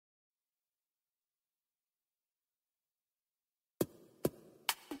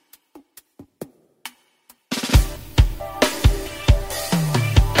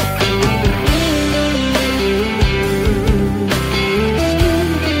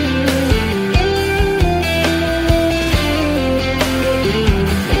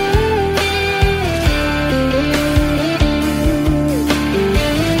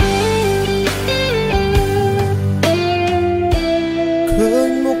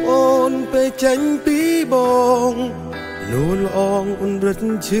ចេញពីបងនួនល្អងអ៊ុនរិទ្ធ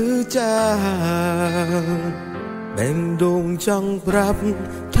ឈឺចាបែងដងចង់ប្រាប់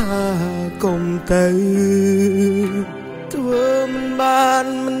ថាកុំទៅធ្វើមិន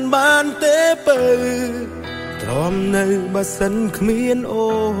បានទេបើទ្រាំនៅបើសិនគ្មានអូ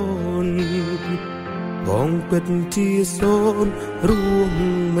នបងពិតជាសូនរួម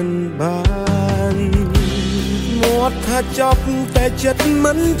មិនបានមាត់ថាចប់តែចិត្ត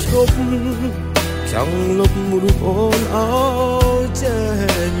មិនឈប់ចង់លុបរូបអូនអោចេ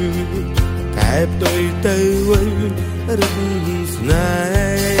ញតែផ្ទុយទៅវិញរឹងស្នេ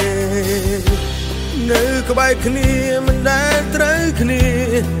ហ៍នៅក្បែរគ្នាមិនដែលត្រូវគ្នា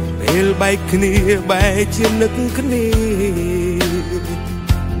ពេលបែកគ្នាបែកជានឹកគ្នា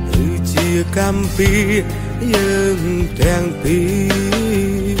គឺជាកម្មពីយើងទាំងពី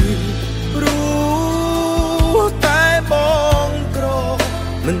រรู้តែបងក្រ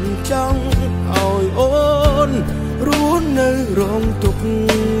មិនចង់ឲ្យអូនរស់នៅរងទុក្ខ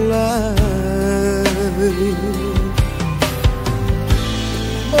ឡើយ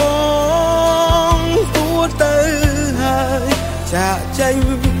បងគួរទៅហើយចាក់ចេញ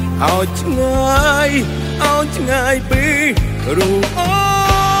ឲ្យឆ្ងាយពីរូបអូ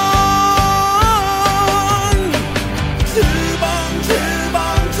នឈឺបងសិ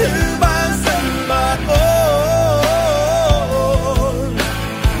នបាទអូ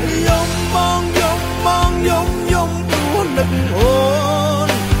នយំព្រោះនឹកអូន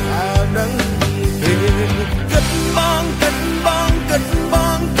តែដឹងទេគិ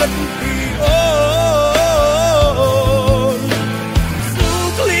តពីអូនស៊ូ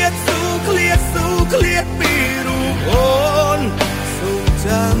ឃ្លាតពីរូបអូនស៊ូ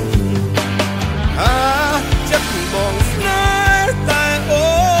ចាំចិត្តបងស្នេហ៍តែអូ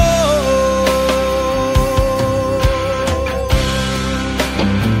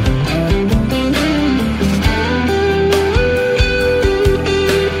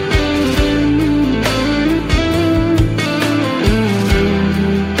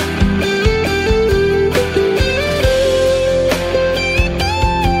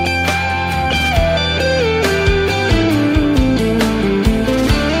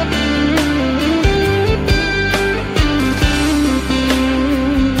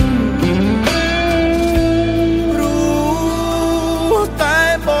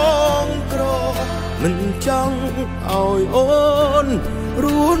មិនចង់ឲ្យអូនរ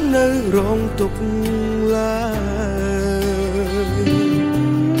ស់នៅរងទុក្ខឡើយ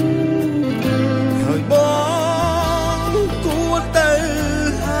ហើយបងគួរទៅ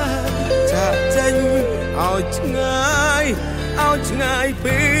ចាក់ចេញឲ្យឆ្ងាយ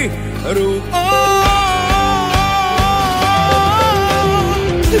ពីរូបអូន